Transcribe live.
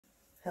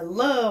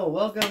Hello,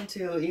 welcome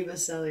to Eva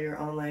Salyer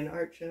Online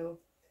Art Show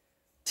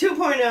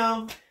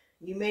 2.0.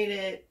 You made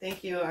it.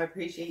 Thank you. I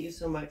appreciate you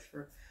so much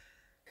for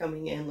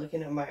coming in,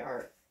 looking at my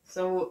art.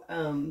 So,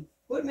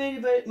 what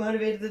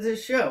motivated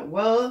this show?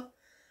 Well,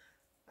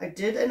 I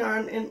did an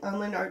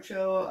online art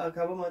show a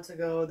couple months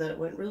ago that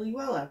went really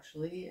well,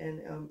 actually,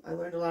 and I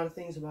learned a lot of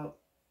things about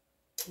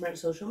my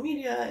social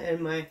media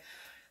and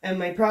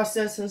my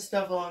process and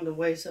stuff along the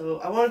way. So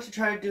I wanted to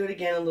try to do it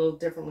again a little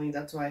differently.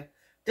 That's why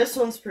this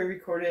one's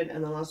pre-recorded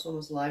and the last one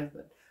was live,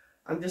 but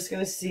I'm just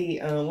going to see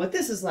what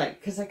this is like,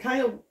 because I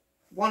kind of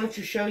wanted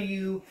to show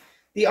you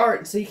the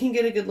art so you can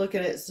get a good look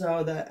at it,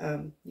 so that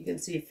you can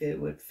see if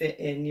it would fit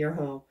in your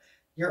home,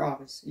 your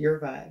office, your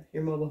vibe,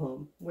 your mobile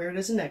home. Wear it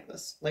as a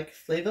necklace, like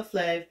Flava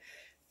Flav.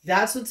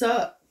 That's what's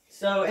up.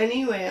 So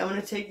anyway, I'm going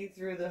to take you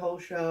through the whole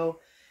show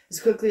as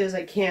quickly as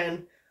I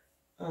can.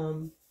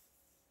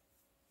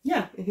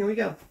 Yeah, and here we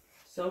go.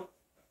 So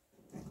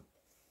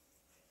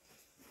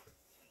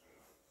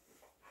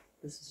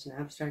this is an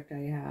abstract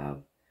I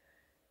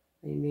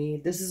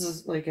made. This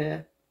is like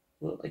a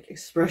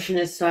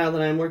expressionist style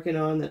that I'm working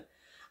on. That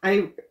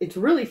it's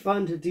really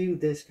fun to do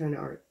this kind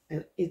of art.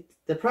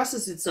 The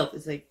process itself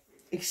is like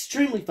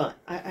extremely fun.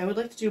 I would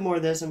like to do more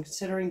of this. I'm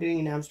considering doing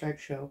an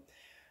abstract show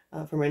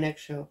for my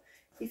next show.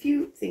 If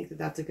you think that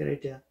that's a good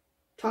idea,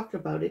 talk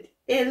about it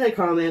in the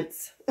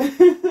comments.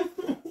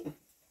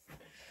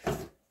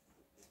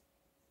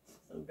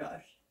 Oh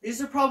gosh,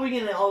 these are probably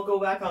gonna all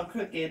go back on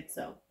crooked,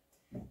 so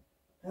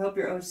I hope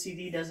your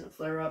OCD doesn't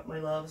flare up, my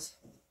loves.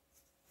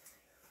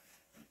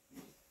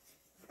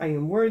 I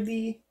am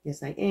worthy.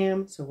 Yes, I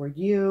am. So are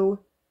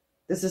you.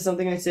 This is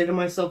something I say to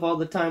myself all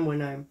the time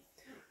when I'm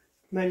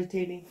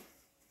meditating.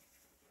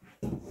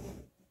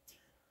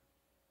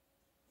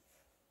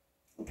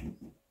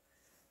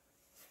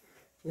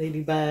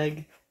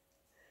 Ladybug.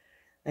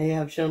 I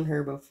have shown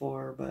her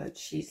before, but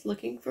she's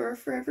looking for a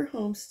forever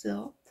home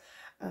still.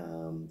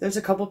 There's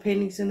a couple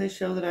paintings in this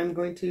show that I'm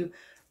going to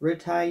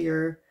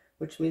retire,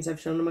 which means I've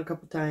shown them a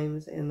couple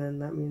times, and then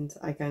that means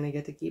I kind of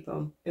get to keep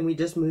them. And we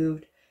just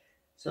moved,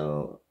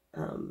 so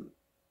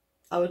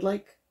I would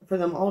like for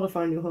them all to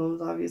find new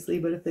homes, obviously,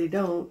 but if they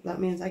don't, that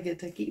means I get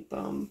to keep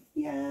them.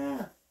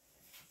 Yeah.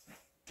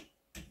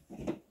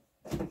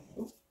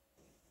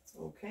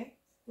 Okay.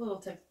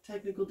 Little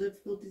technical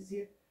difficulties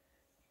here.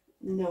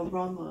 No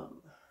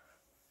problem.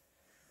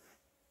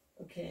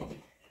 Okay.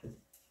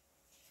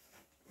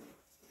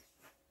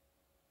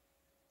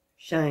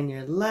 Shine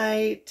your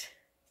light.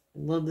 I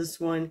love this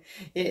one.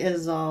 It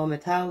is all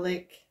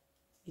metallic.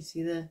 You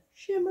see the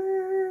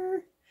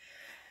shimmer?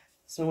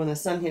 So when the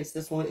sun hits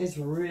this one, it's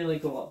really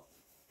cool.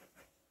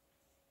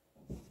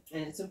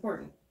 And it's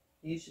important.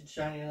 You should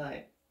shine your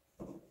light.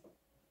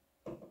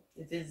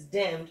 If it's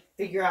dimmed,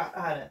 figure out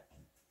how to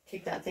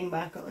kick that thing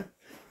back on.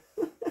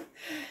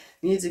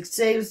 Music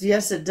saves.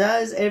 Yes, it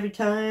does. Every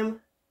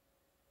time.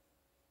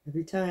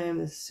 Every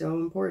time. It's so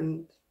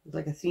important. It's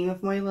like a theme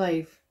of my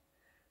life.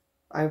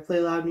 I play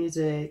loud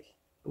music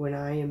when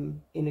I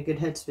am in a good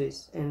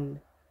headspace, and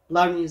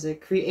loud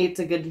music creates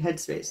a good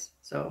headspace.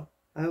 So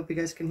I hope you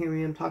guys can hear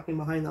me. I'm talking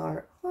behind the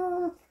art.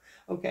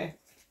 Okay.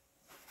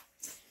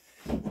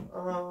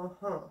 Find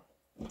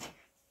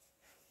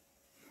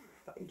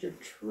your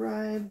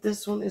tribe.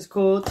 This one is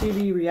cool to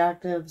be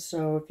reactive.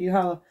 So if you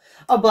have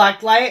a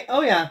black light,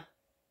 oh yeah,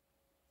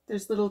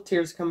 there's little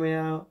tears coming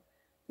out.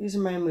 These are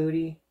my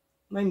moody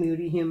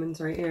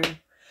humans right here.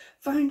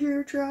 Find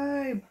your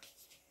tribe.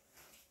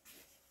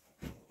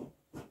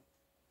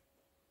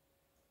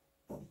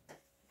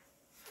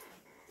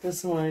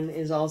 This one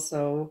is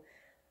also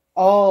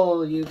all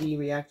UV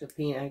reactive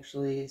paint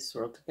actually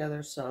swirled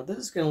together. So this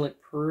is going to look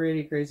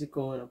pretty crazy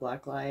cool in a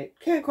black light.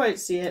 Can't quite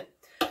see it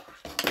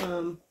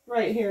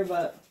right here,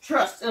 but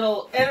trust,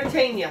 it'll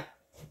entertain you.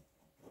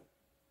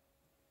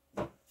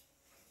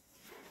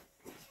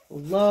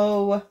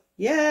 Low.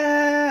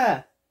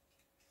 Yeah!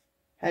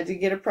 Had to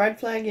get a pride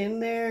flag in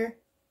there.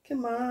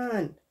 Come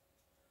on.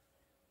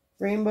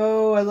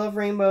 Rainbow. I love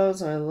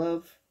rainbows. I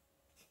love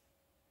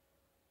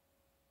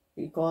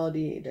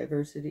equality,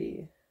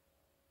 diversity.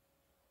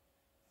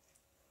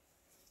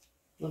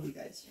 Love you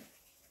guys.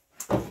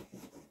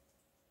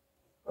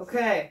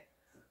 Okay.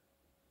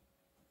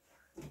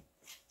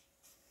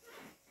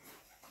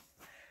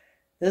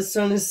 This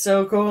one is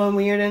so cool and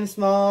weird and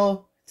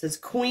small. It says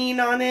Queen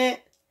on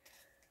it.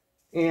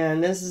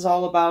 And this is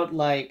all about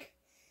like,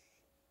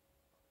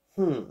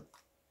 I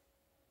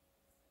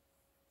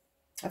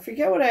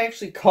forget what I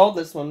actually called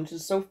this one, which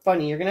is so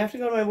funny. You're going to have to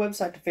go to my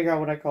website to figure out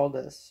what I called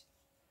this.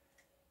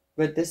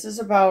 But this is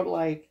about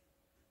like,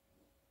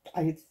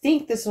 I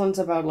think this one's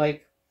about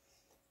like,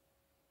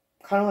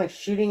 kind of like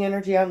shooting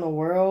energy out in the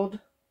world,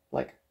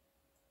 like,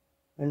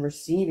 and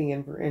receiving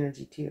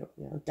energy too,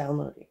 you know,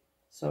 downloading.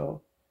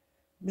 So,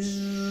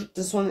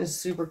 this one is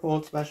super cool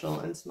and special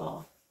and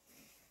small.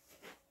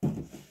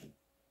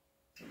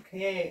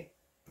 Okay,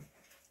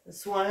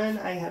 this one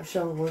I have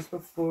shown once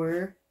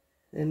before,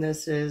 and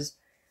this is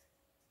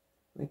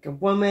like a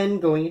woman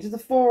going into the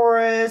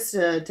forest,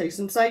 take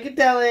some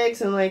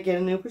psychedelics and like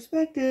get a new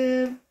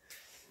perspective.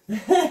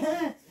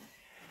 Yeah,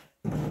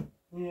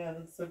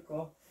 that's so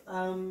cool.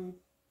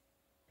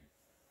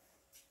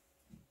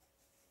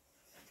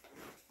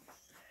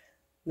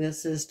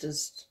 This is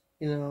just,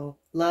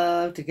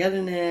 love,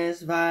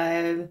 togetherness,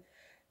 vibe.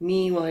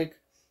 Me, like,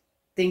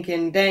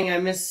 thinking, dang, I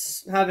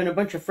miss having a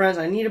bunch of friends.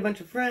 I need a bunch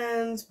of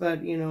friends, but,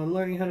 I'm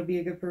learning how to be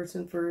a good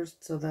person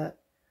first so that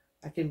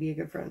I can be a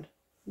good friend.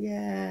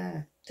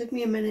 Yeah. Took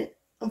me a minute.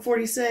 I'm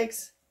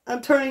 46.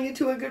 I'm turning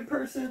into a good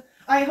person.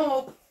 I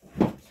hope.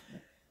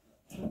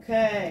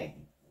 Okay.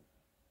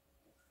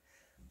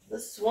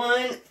 This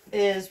one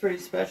is pretty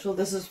special.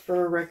 This is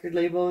for a record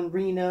label in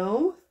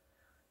Reno.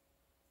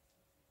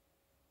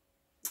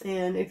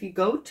 And if you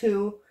go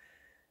to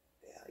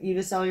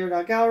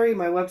evasalyer.gallery,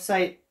 my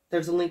website,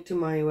 there's a link to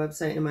my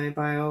website in my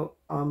bio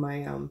on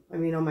my on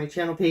my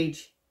channel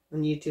page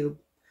on YouTube.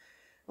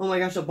 Oh my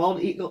gosh, a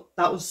bald eagle.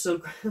 That was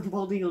so a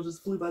bald eagle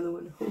just flew by the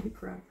window. Holy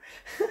crap.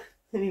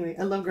 Anyway,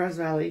 I love Grass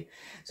Valley.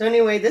 So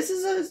anyway, this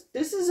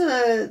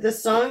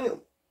song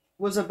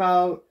was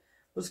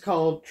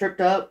called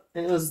Tripped Up,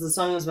 and the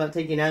song was about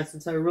taking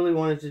acid, so I really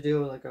wanted to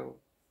do like a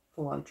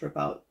full on trip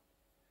out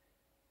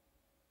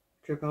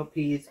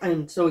piece.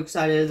 I'm so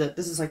excited that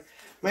this is like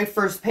my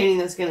first painting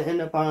that's going to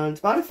end up on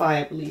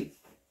Spotify, I believe.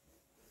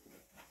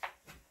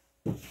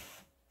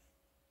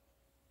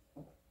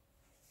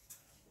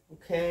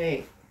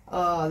 Okay.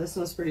 Oh, this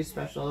one's pretty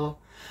special.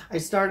 I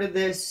started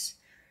this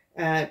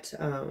at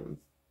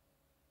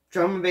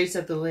Drum and Bass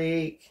at the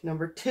Lake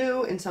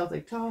 #2 in South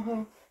Lake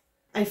Tahoe.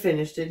 I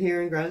finished it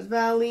here in Grass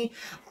Valley.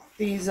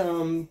 These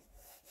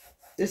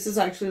this is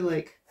actually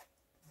like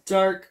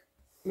dark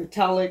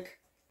metallic,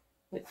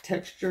 like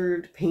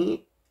textured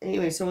paint.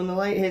 Anyway, so when the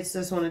light hits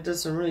this one, it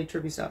does some really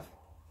trippy stuff.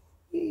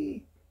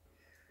 Hey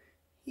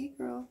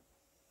girl.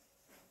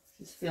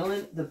 Just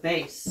feeling the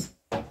bass.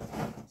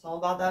 It's all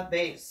about that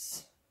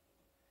bass.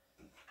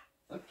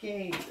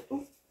 Okay.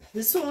 Ooh,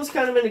 this one was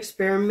kind of an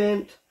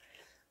experiment.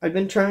 I've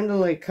been trying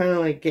to kind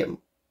of get,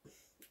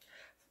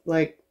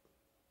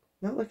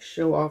 not like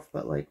show off,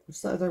 but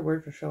what's the other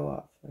word for show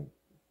off? Like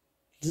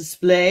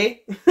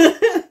display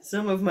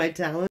some of my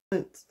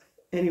talents.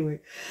 Anyway,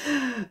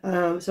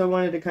 so I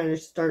wanted to kind of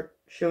start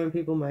showing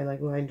people my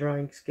line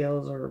drawing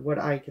skills, or what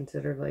I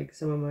consider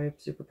some of my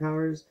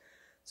superpowers.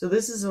 So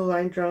this is a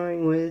line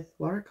drawing with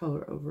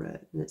watercolor over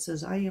it, and it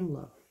says, "I am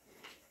love."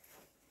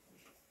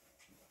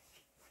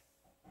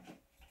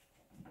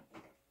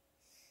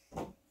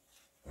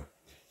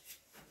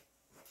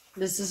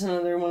 This is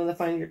another one of the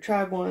Find Your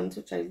Tribe ones,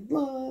 which I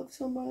love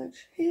so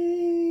much.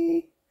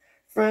 Hey,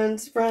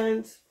 friends.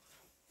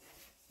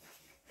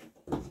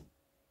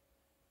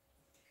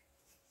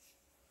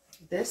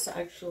 This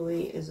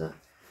actually is an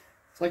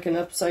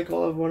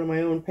upcycle of one of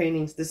my own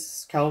paintings.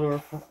 This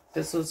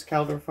was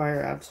Caldor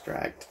Fire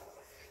Abstract.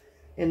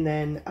 And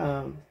then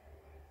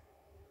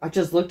I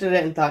just looked at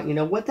it and thought, you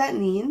know what that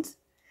means?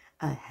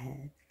 A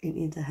head. It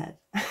means a head.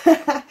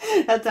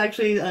 That's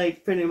actually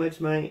pretty much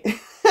my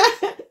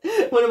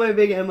one of my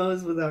big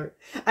MOs with art.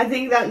 I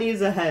think that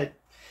needs a head.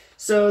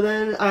 So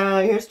then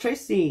here's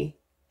Tracy.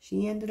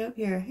 She ended up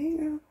here. Hey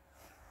girl.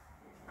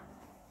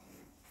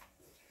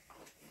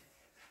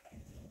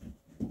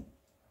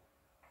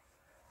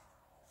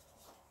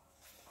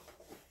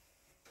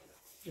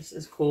 This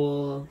is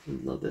cool. I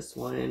love this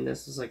one.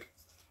 This is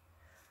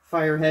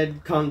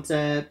Firehead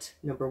concept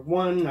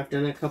 #1. I've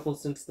done a couple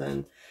since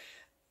then.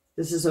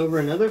 This is over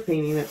another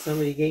painting that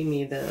somebody gave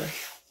me.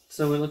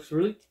 So it looks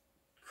really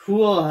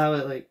cool how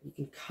it you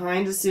can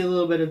kind of see a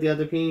little bit of the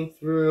other painting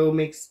through,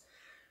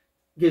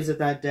 gives it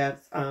that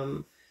depth.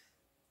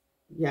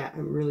 Yeah,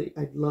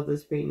 I love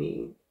this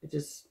painting.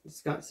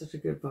 It's got such a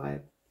good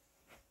vibe.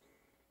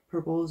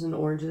 Purples and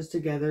oranges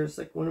together. It's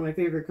one of my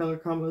favorite color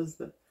combos,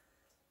 but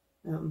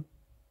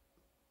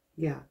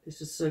yeah, it's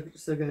just so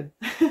good.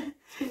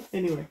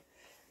 Anyway.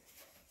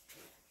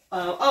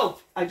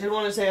 I did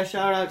want to say a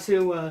shout out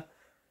to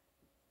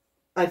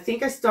I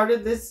think I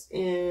started this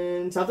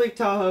in South Lake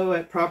Tahoe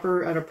at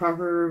a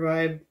Proper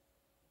Vibe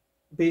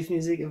bass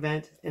music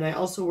event, and I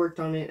also worked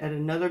on it at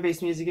another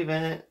bass music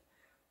event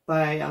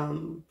by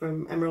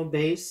from Emerald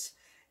Bass.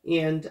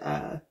 And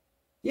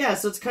yeah,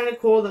 so it's kind of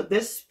cool that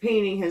this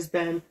painting has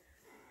been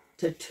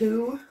to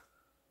 2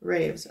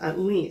 raves, at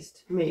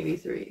least, maybe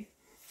 3.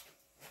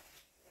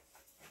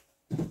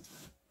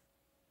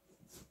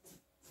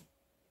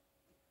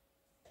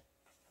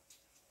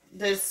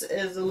 This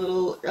is a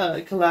little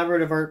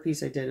collaborative art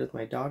piece I did with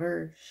my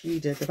daughter. She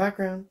did the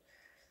background,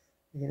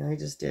 and I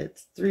just did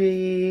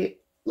 3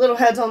 little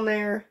heads on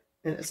there,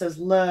 and it says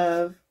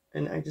love,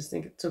 and I just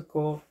think it's so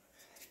cool.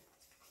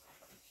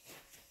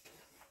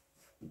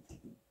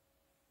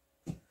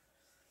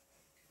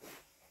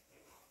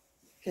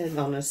 And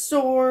on a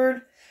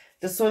sword.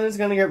 This one is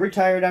going to get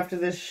retired after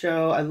this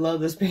show. I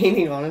love this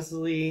painting,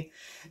 honestly.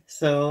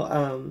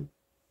 So,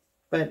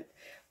 but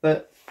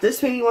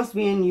this painting wants to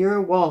be in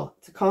your wall.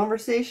 It's a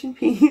conversation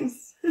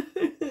piece.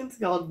 It's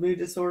called Mood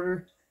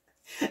Disorder.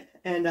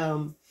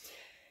 And,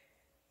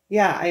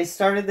 yeah, I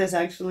started this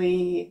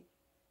actually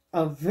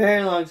a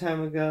very long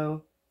time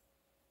ago.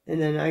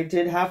 And then I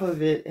did half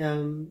of it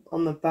on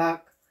the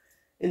back,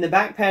 in the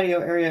back patio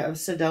area of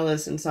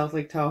Sedalis in South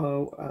Lake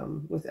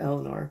Tahoe with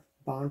Eleanor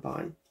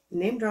Bonbon.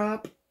 Name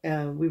drop.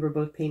 We were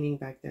both painting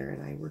back there,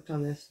 and I worked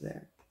on this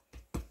there.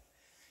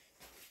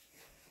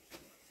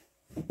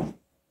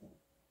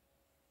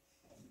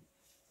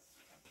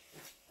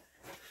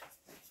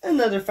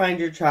 Another Find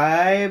Your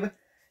Tribe.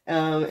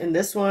 And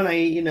this one,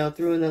 I,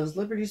 threw in those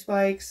Liberty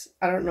spikes.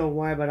 I don't know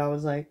why, but I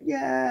was like,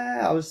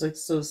 yeah. I was like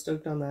so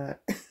stoked on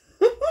that.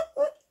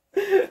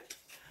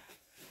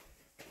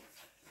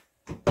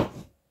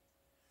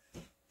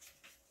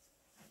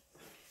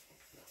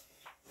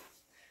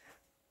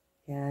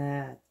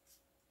 Yeah.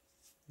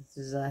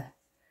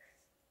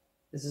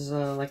 This is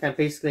like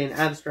basically an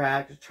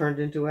abstract turned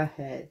into a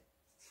head.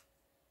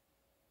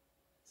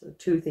 So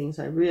 2 things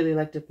I really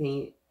like to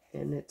paint.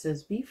 And it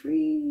says, be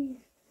free.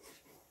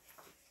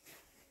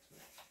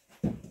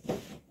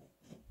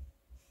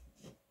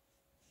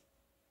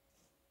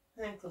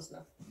 And close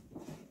enough.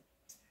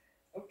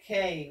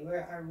 Okay,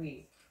 where are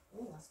we?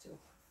 Oh, last 2.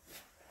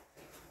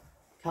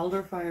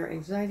 Calder Fire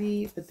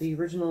Anxiety, but the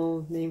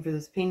original name for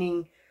this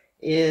painting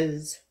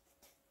is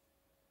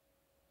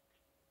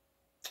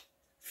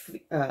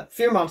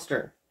Fear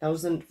Monster. That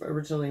was the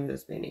original name of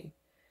this painting.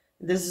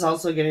 This is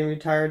also getting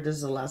retired. This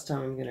is the last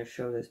time I'm going to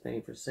show this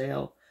painting for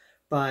sale.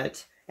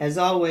 But as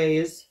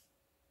always,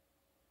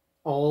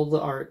 all the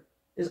art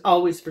is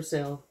always for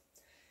sale.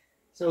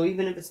 So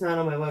even if it's not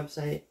on my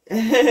website,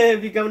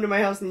 if you come to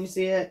my house and you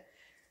see it,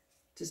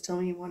 just tell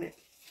me you want it.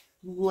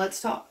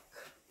 Let's talk.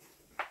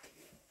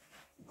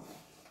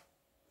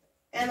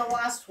 And the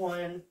last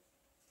one,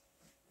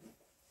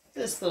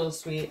 this little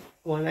sweet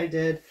one I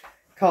did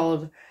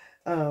called,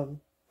 oh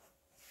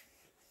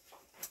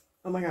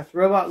my gosh,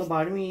 Robot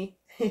Lobotomy.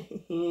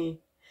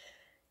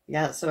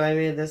 Yeah, so I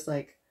made this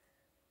like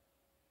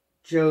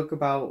joke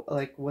about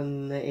like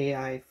when the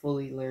AI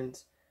fully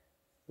learns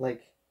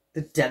like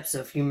the depths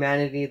of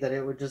humanity, that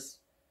it would just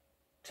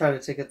try to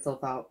take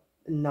itself out,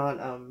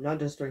 not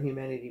destroy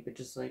humanity, but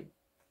just like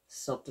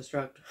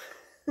self-destruct.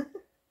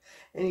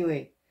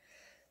 Anyway,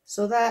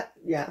 so that,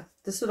 yeah,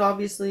 this would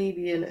obviously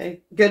be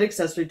a good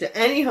accessory to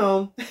any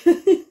home.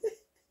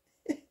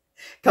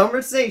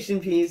 Conversation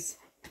piece.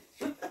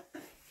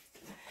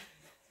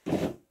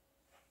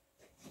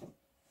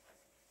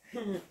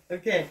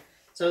 Okay,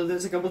 so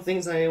there's a couple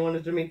things I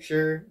wanted to make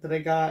sure that I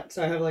got.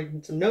 So I have like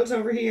some notes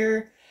over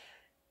here.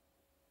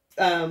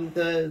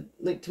 The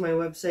link to my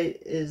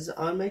website is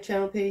on my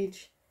channel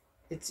page.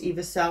 It's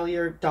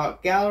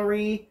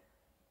evasalyer.gallery,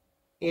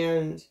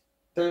 and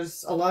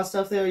there's a lot of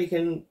stuff there. You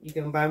can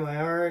buy my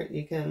art.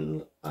 You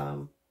can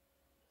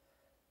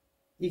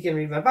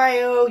read my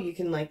bio. You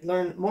can like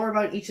learn more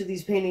about each of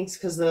these paintings,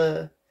 because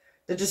the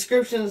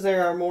descriptions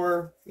there are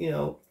more,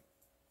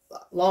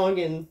 long,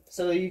 and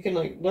so you can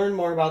like learn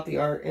more about the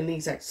art and the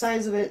exact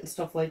size of it and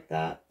stuff like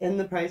that, and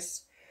the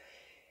price.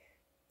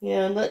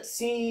 And let's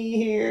see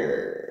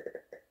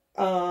here.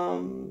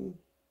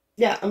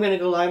 Yeah, I'm gonna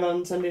go live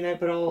on Sunday night,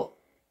 but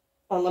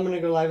I'm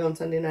gonna go live on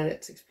Sunday night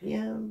at 6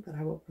 p.m. But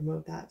I will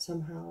promote that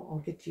somehow.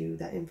 I'll get you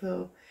that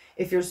info.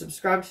 If you're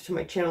subscribed to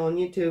my channel on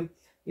YouTube,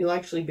 you'll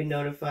actually be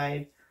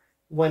notified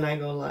when I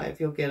go live.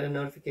 You'll get a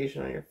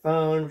notification on your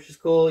phone, which is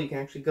cool. You can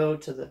actually go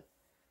to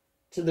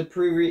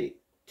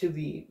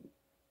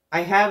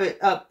I have it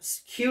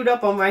queued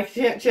up on my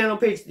channel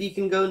page that you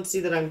can go and see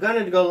that I'm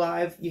gonna go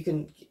live. You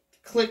can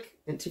click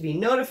and to be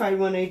notified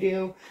when I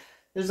do.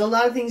 There's a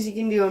lot of things you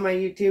can do on my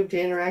YouTube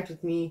to interact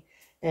with me,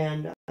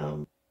 and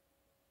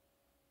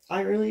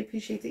I really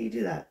appreciate that you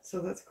do that. So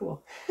that's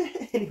cool.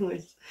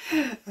 Anyways,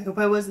 I hope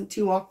I wasn't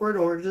too awkward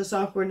or just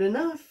awkward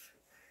enough.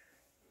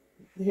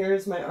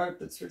 Here's my art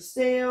that's for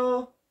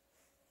sale.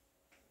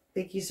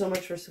 Thank you so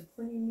much for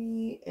supporting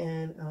me,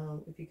 and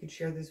if you could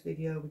share this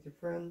video with your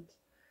friends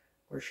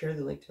or share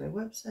the link to my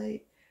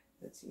website.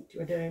 Let's see,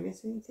 did I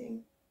miss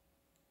anything?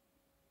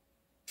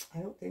 I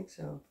don't think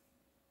so.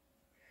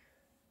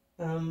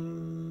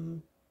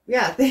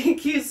 Yeah,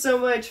 thank you so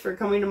much for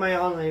coming to my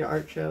online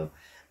art show.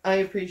 I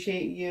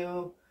appreciate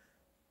you.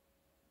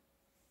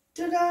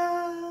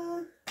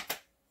 Ta-da!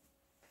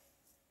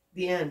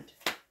 The end.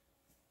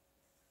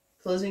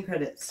 Closing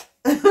credits.